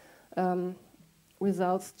voting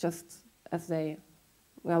results just as they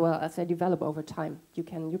develop over time. You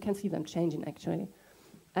can see them changing actually,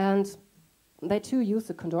 and they too use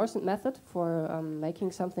the Condorcet method for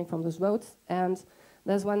making something from those votes. And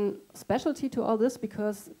there's one specialty to all this,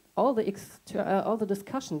 because all the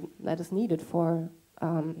discussion that is needed for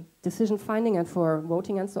decision finding and for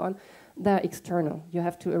voting and so on, they're external. You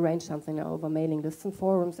have to arrange something over mailing lists and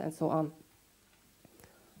forums and so on.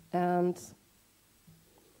 And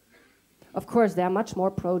of course, there are much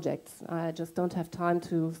more projects. I just don't have time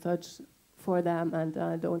to search for them, and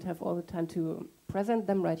I don't have all the time to present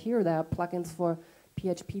them right here. There are plugins for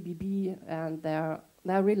PHPBB, and there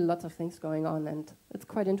are really lots of things going on, and it's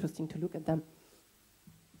quite interesting to look at them.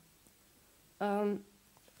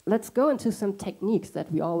 Let's go into some techniques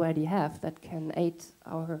that we already have that can aid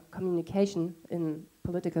our communication in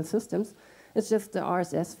political systems. It's just the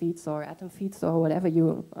RSS feeds or atom feeds or whatever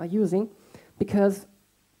you are using, because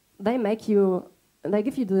they give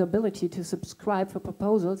you the ability to subscribe for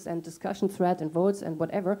proposals and discussion thread and votes and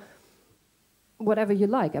whatever you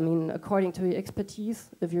like. I mean, according to your expertise,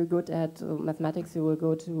 if you're good at mathematics, you will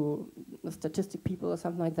go to statistic people or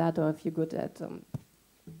something like that, or if you're good at,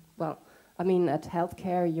 at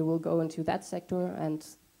healthcare, you will go into that sector and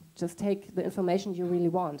just take the information you really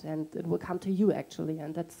want, and it will come to you actually,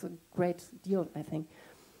 and that's a great deal, I think.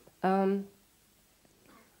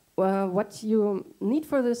 What you need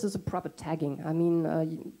for this is a proper tagging. I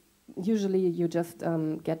mean, usually you just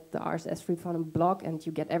get the RSS feed from a blog and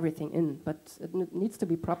you get everything in, but it needs to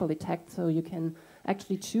be properly tagged so you can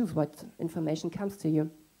actually choose what information comes to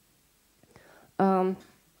you.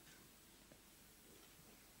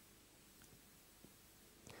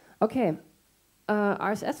 Okay,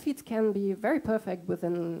 RSS feeds can be very perfect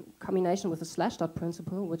within combination with the slashdot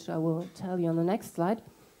principle, which I will tell you on the next slide,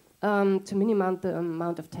 to minimize the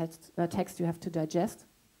amount of text you have to digest.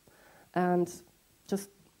 And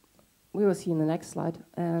we will see in the next slide.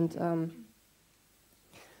 And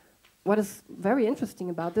what is very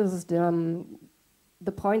interesting about this is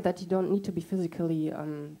the point that you don't need to be physically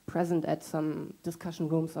present at some discussion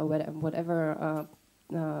rooms or whatever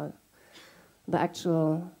the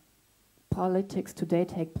actual politics today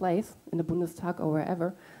take place in the Bundestag or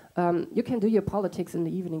wherever. You can do your politics in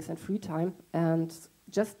the evenings and free time, and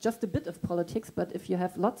just a bit of politics, but if you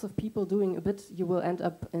have lots of people doing a bit, you will end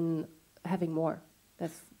up in having more.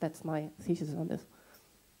 That's my thesis on this.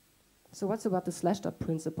 So what's about the slashdot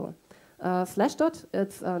principle? Slashdot,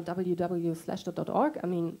 it's www.slashdot.org. I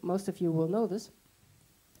mean, most of you will know this.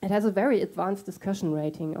 It has a very advanced discussion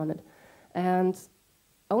rating on it. And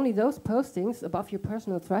only those postings above your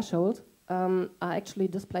personal threshold are actually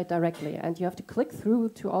displayed directly. And you have to click through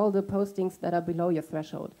to all the postings that are below your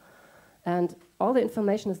threshold. And all the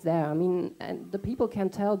information is there. I mean, and the people can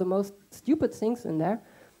tell the most stupid things in there.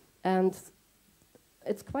 And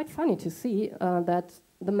it's quite funny to see that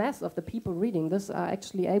the mass of the people reading this are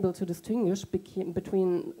actually able to distinguish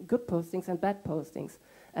between good postings and bad postings.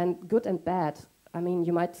 And good and bad, I mean,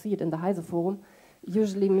 you might see it in the Heise Forum,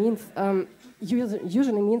 usually means,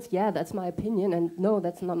 yeah, that's my opinion, and no,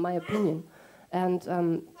 that's not my opinion. And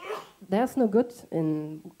there's no good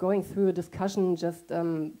in going through a discussion just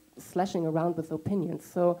slashing around with opinions.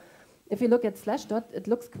 So if you look at Slashdot, it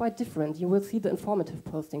looks quite different. You will see the informative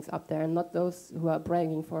postings up there and not those who are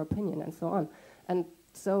bragging for opinion and so on. And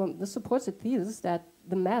so this supports the thesis that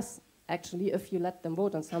the mass, actually, if you let them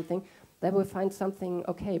vote on something, they will find something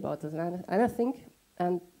okay about this. And I think,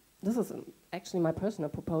 and this is actually my personal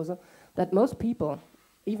proposal, that most people,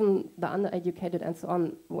 even the undereducated and so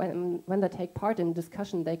on, when they take part in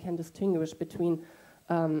discussion, they can distinguish between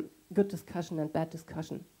good discussion and bad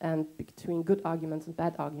discussion, and between good arguments and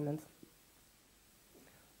bad arguments.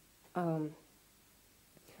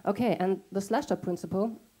 Okay, and the Slashdot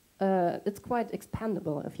principle it's quite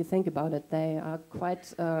expandable if you think about it. They are quite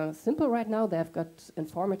simple right now. They've got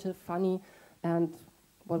informative, funny, and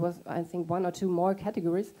what was, I think, 1 or 2 more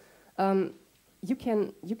categories. You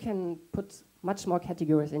can put much more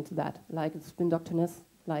categories into that, like spin doctrinist,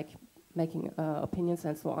 like making opinions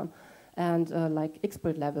and so on, and like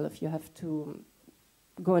expert level if you have to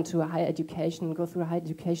go into a higher education, go through a higher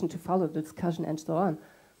education to follow the discussion and so on.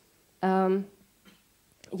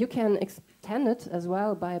 You can extend it as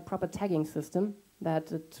well by a proper tagging system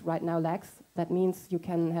that it right now lacks. That means you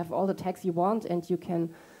can have all the tags you want, and you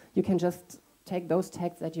can just take those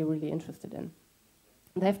tags that you're really interested in.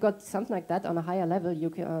 They've got something like that on a higher level.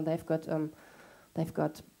 They've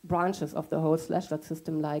got branches of the whole Slashdot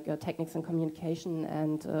system, like techniques and communication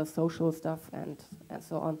and social stuff and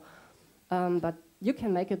so on. But you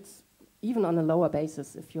can make it even on a lower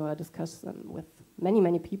basis. If you are discussing with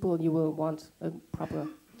many people, you will want a proper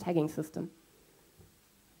tagging system.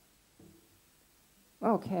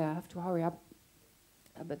 Okay, I have to hurry up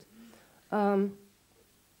a bit.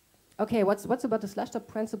 Okay, what's about the Slashdot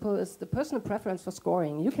principle is the personal preference for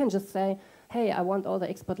scoring. You can just say, hey, I want all the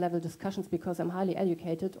expert level discussions because I'm highly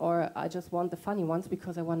educated, or I just want the funny ones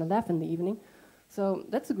because I want to laugh in the evening. So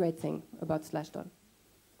that's a great thing about Slashdot.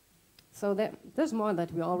 So there's more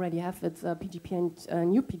that we already have. It's PGP and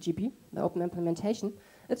new PGP, the open implementation.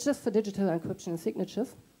 It's just for digital encryption and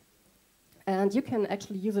signatures. And you can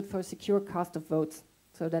actually use it for a secure cast of votes.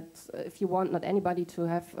 So that if you want not anybody to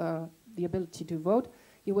have the ability to vote,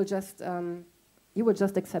 you will just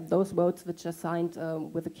accept those votes which are signed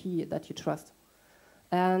with a key that you trust.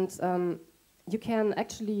 And you can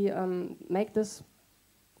actually make this,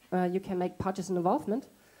 you can make partisan involvement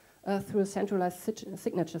through a centralized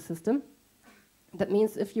signature system. That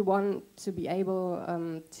means if you want to be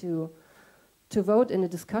able to vote in a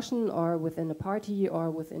discussion or within a party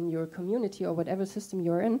or within your community or whatever system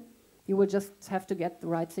you're in, you will just have to get the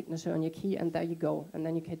right signature on your key, and there you go, and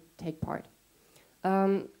then you can take part.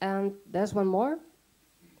 And there's one more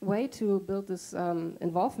way to build this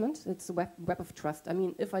involvement. It's a web of trust. I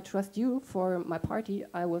mean, if I trust you for my party,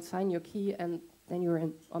 I will sign your key and then you're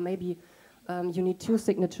in. Or maybe you need 2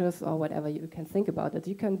 signatures or whatever. You can think about it.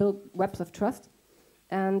 You can build webs of trust,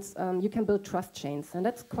 and you can build trust chains. And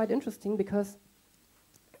that's quite interesting because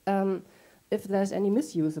if there's any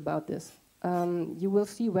misuse about this, you will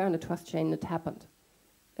see where in the trust chain it happened.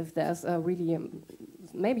 If there's a really,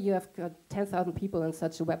 maybe you have got 10,000 people in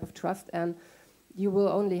such a web of trust, and you will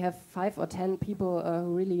only have 5 or 10 people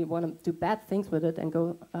who really want to do bad things with it and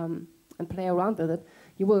go and play around with it.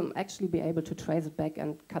 You will actually be able to trace it back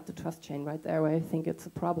and cut the trust chain right there where I think it's a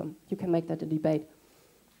problem. You can make that a debate.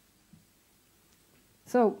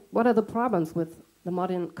 So what are the problems with the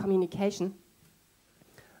modern communication?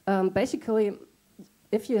 Basically,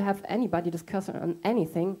 if you have anybody discuss on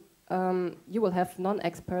anything, you will have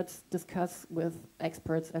non-experts discuss with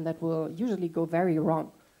experts, and that will usually go very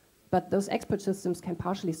wrong. But those expert systems can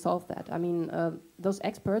partially solve that. I mean, those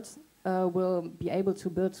experts will be able to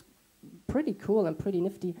build pretty cool and pretty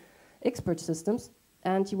nifty expert systems,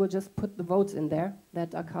 and you will just put the votes in there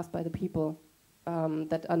that are cast by the people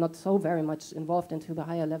that are not so very much involved into the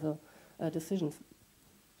higher level decisions.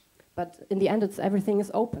 But in the end, everything is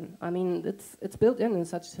open. I mean, it's built in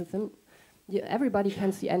such a system. Everybody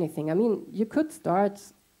can see anything. I mean, you could start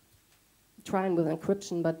trying with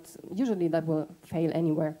encryption, but usually that will fail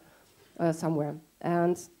anywhere, somewhere.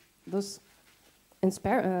 And this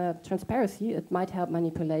transparency, it might help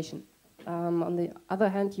manipulation. On the other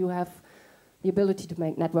hand, you have the ability to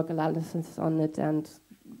make network analysis on it and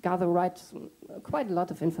gather quite a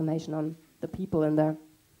lot of information on the people in there.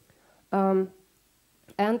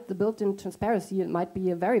 And the built-in transparency, it might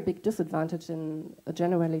be a very big disadvantage in a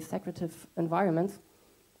generally secretive environment.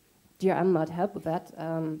 DRM might help with that,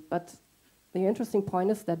 but the interesting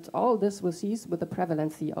point is that all this will cease with the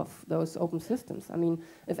prevalency of those open systems. I mean,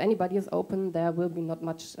 if anybody is open, there will be not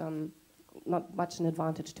much an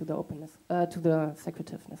advantage to the openness, to the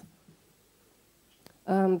secretiveness.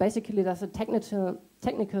 Basically, there's a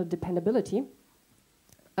technical dependability.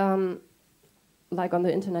 Like on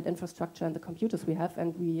the internet infrastructure and the computers we have,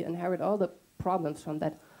 and we inherit all the problems from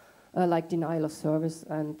that, like denial of service.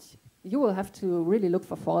 And you will have to really look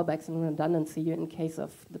for fallbacks and redundancy in case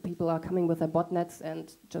of the people are coming with their botnets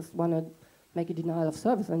and just want to make a denial of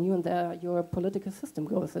service, and your political system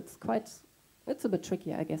goes. It's a bit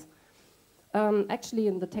tricky, I guess. Actually,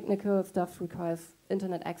 the technical stuff requires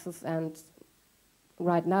internet access and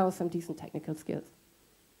right now some decent technical skills.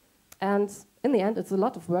 And in the end, it's a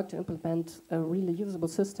lot of work to implement a really usable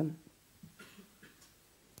system.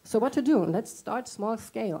 So what to do? Let's start small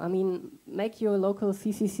scale. I mean, make your local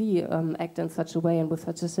CCC act in such a way and with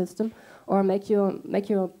such a system, or make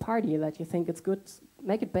your party that you think it's good.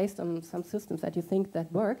 Make it based on some systems that you think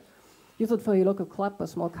that work. Use it for your local club, or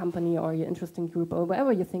small company, or your interesting group, or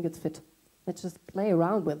wherever you think it's fit. Let's just play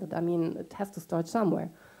around with it. I mean, it has to start somewhere,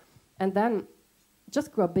 and then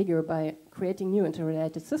just grow bigger by creating new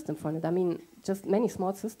interrelated systems for it. I mean, just many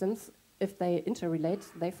small systems. If they interrelate,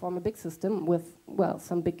 they form a big system with, well,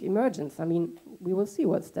 some big emergence. I mean, we will see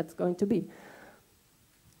what that's going to be.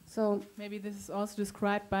 So maybe this is also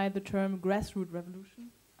described by the term grassroots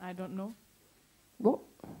revolution. I don't know. Well,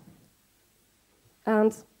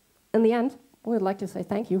 and in the end, we would like to say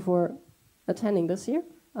thank you for attending this year.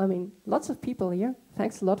 I mean, lots of people here.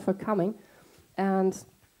 Thanks a lot for coming. And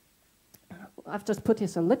I've just put here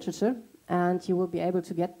some literature, and you will be able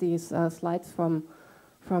to get these slides from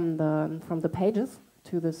the pages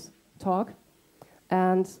to this talk.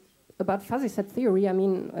 And about fuzzy set theory, I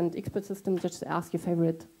mean, and expert system, just ask your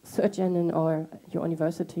favorite search engine or your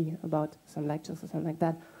university about some lectures or something like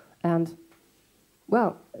that. And,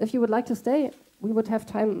 well, if you would like to stay, we would have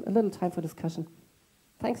time, a little time for discussion.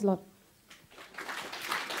 Thanks a lot.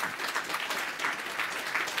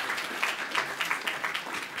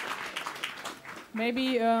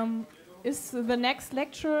 Maybe is the next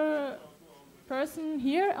lecture person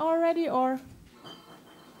here already, or?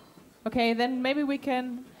 Okay, then maybe we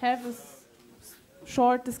can have a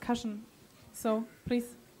short discussion. So,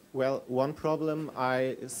 please. Well, one problem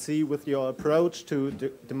I see with your approach to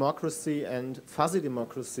democracy and fuzzy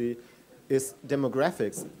democracy is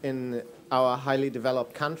demographics in our highly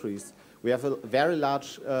developed countries. We have a very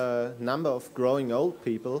large number of growing old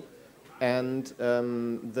people, and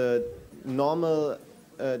the normal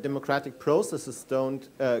democratic processes don't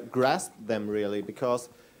grasp them really, because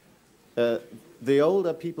the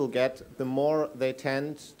older people get, the more they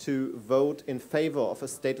tend to vote in favor of a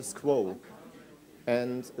status quo.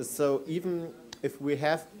 And so even if we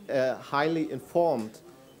have a highly informed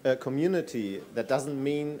community, that doesn't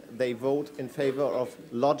mean they vote in favor of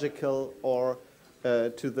logical or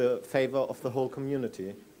to the favor of the whole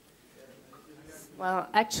community. Well,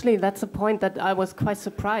 actually, that's a point that I was quite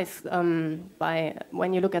surprised by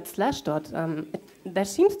when you look at Slashdot. There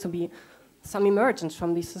seems to be some emergence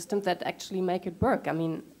from these systems that actually make it work. I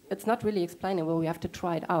mean, it's not really explainable. We have to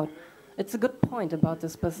try it out. It's a good point about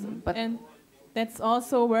this, but and that's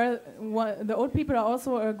also where the old people are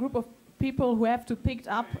also a group of people who have to pick it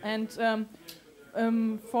up, and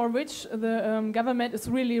for which the government is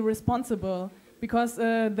really responsible. Because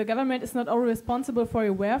the government is not only responsible for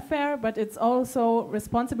your welfare, but it's also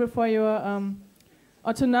responsible for your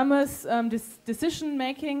autonomous decision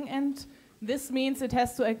making, and this means it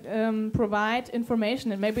has to provide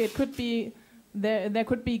information. And maybe it could be there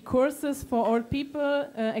could be courses for old people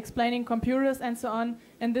explaining computers and so on.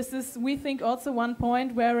 And this is, we think, also one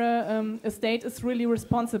point where a state is really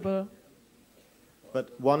responsible.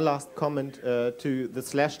 But one last comment to the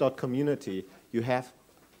Slashdot community. You have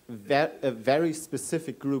a very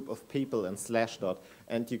specific group of people in Slashdot,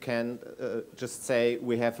 and you can just say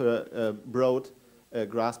we have a broad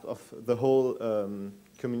grasp of the whole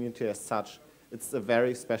community as such. It's a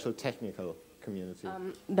very special technical community.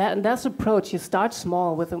 That's approach. You start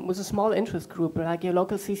small with a small interest group, like your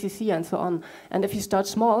local CCC and so on. And if you start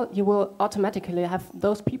small, you will automatically have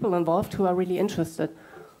those people involved who are really interested.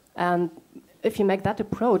 And if you make that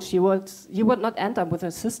approach, you would not end up with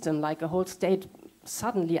a system like a whole state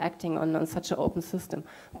suddenly acting on such an open system.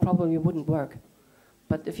 Probably wouldn't work.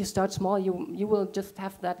 But if you start small, you will just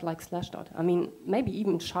have that like Slashdot. I mean, maybe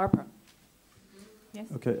even sharper. Yes.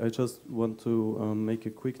 Okay, I just want to make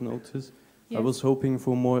a quick notice. Yes. I was hoping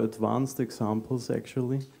for more advanced examples,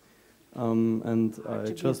 actually. And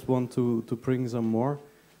I just want to bring some more.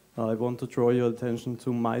 I want to draw your attention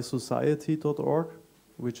to mysociety.org,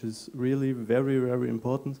 which is really very, very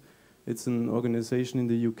important. It's an organization in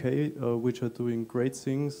the UK which are doing great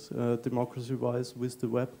things democracy-wise with the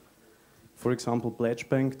web. For example,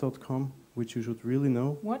 pledgebank.com, which you should really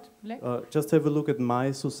know. What? Just have a look at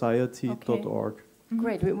mysociety.org. Okay.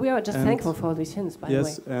 Great. We are just thankful for these hints, by the way.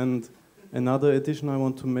 Yes, and another addition I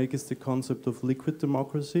want to make is the concept of liquid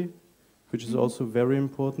democracy, which is also very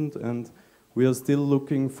important, and we are still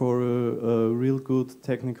looking for a real good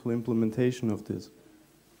technical implementation of this.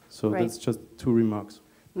 So Great. That's just 2 remarks.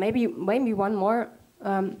 Maybe one more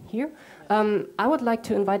here. I would like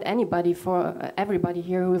to invite everybody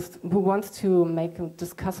here who wants to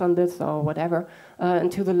discuss on this or whatever,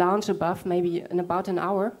 into the lounge above, maybe in about an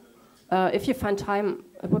hour. If you find time,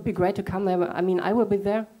 it would be great to come there. I mean, I will be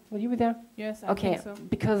there. Will you be there? Yes, I Okay, think so.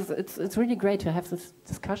 because it's really great to have this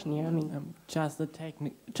discussion here. I mean, just a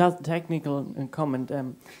technical comment.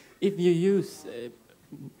 If you use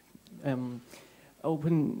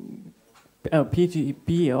open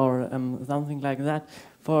PGP or something like that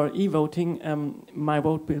for e-voting, my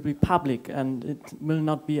vote will be public and it will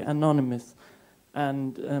not be anonymous.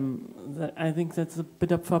 And I think that's a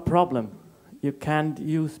bit of a problem. You can't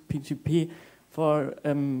use PGP for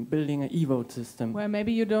building an e-vote system. Well,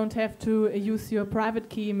 maybe you don't have to use your private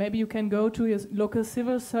key. Maybe you can go to your local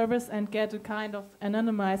civil service and get a kind of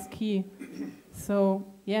anonymized key. So,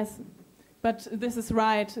 yes. But this is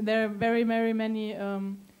right. There are very, very many...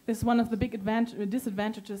 this is one of the big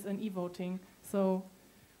disadvantages in e-voting. So...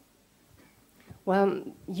 well,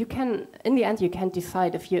 you can, in the end, you can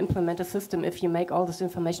decide if you implement a system, if you make all this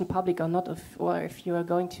information public or not, or if you are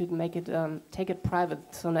going to make it, take it private,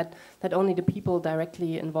 so that only the people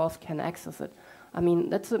directly involved can access it. I mean,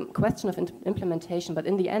 that's a question of implementation, but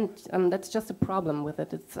in the end, that's just a problem with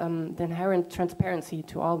it. It's the inherent transparency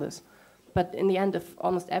to all this. But in the end, if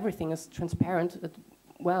almost everything is transparent,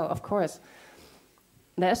 well, of course,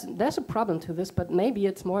 there's a problem to this, but maybe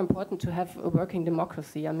it's more important to have a working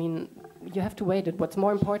democracy. I mean, you have to weigh it. What's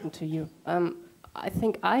more important to you? I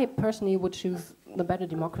think I personally would choose the better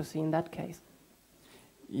democracy in that case.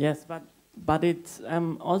 Yes, but it's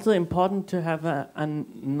also important to have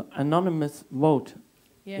an anonymous vote.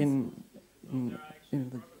 Yes. In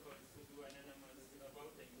the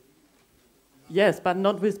yes, but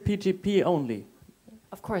not with PGP only.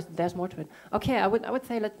 Of course, there's more to it. Okay, I would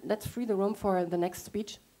say let's free the room for the next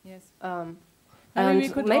speech. Yes. And we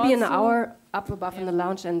could maybe in an also- hour up above in the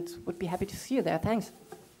lounge, and would be happy to see you there. Thanks.